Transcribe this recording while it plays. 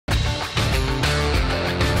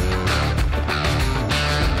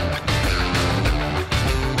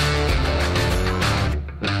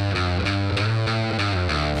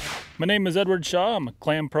My name is Edward Shaw. I'm a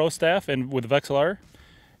clam pro staff and with Vexilar,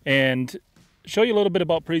 and show you a little bit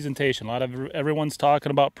about presentation. Everyone's talking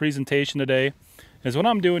about presentation today. Is what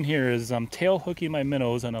I'm doing here is I'm tail hooking my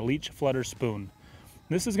minnows on a leech flutter spoon.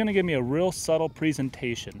 This is going to give me a real subtle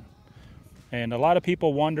presentation. And a lot of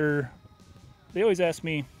people wonder, they always ask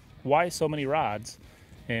me, why so many rods?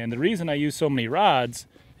 And the reason I use so many rods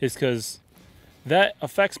is because that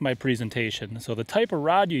affects my presentation. So the type of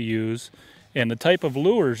rod you use and the type of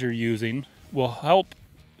lures you're using will help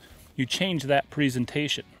you change that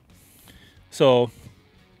presentation. So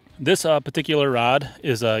this particular rod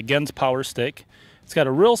is a Gens Power Stick. It's got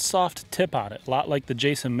a real soft tip on it, a lot like the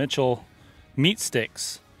Jason Mitchell meat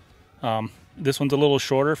sticks. This one's a little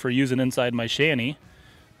shorter for using inside my shanty,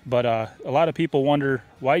 but a lot of people wonder,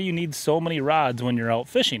 why do you need so many rods when you're out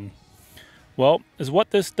fishing? Well, is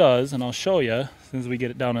what this does, and I'll show you as soon as we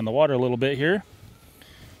get it down in the water a little bit here,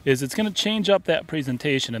 is it's going to change up that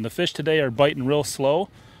presentation. And the fish today are biting real slow,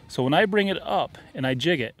 so when I bring it up and I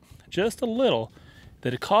jig it just a little,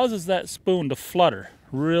 that it causes that spoon to flutter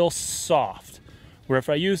real soft. Where if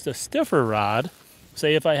I used a stiffer rod,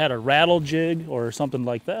 say if I had a rattle jig or something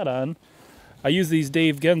like that on, I use these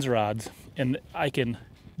Dave Gens rods, and I can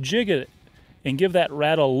jig it and give that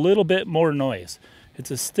rattle a little bit more noise. It's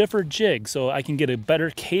a stiffer jig, so I can get a better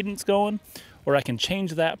cadence going, or I can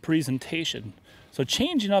change that presentation. So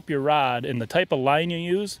changing up your rod and the type of line you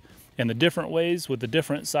use and the different ways with the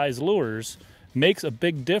different size lures makes a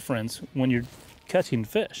big difference when you're catching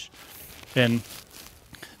fish. And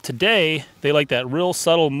today, they like that real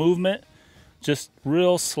subtle movement, just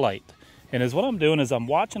real slight. And as what I'm doing is I'm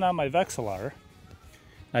watching on my Vexilar.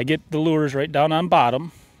 I get the lures right down on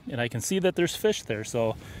bottom, and I can see that there's fish there.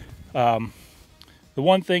 So the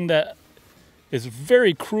one thing that is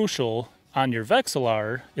very crucial on your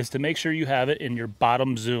Vexilar is to make sure you have it in your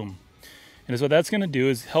bottom zoom. And so what that's going to do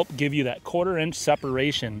is help give you that 1/4 inch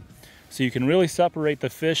separation, so you can really separate the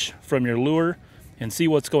fish from your lure and see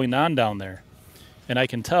what's going on down there. And I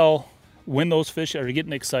can tell when those fish are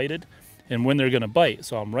getting excited and when they're going to bite.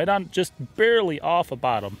 So I'm right on, just barely off a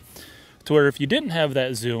bottom, to where if you didn't have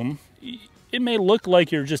that zoom, it may look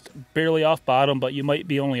like you're just barely off bottom, but you might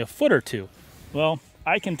be only a foot or two. Well,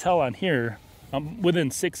 I can tell on here I'm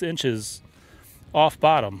within 6 inches off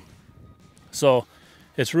bottom. So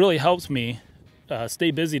it's really helped me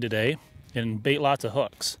stay busy today and bait lots of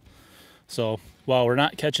hooks. So while we're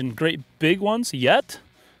not catching great big ones yet,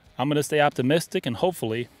 I'm going to stay optimistic and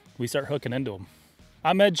hopefully we start hooking into them.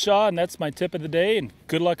 I'm Ed Shaw, and that's my tip of the day, and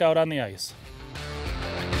good luck out on the ice.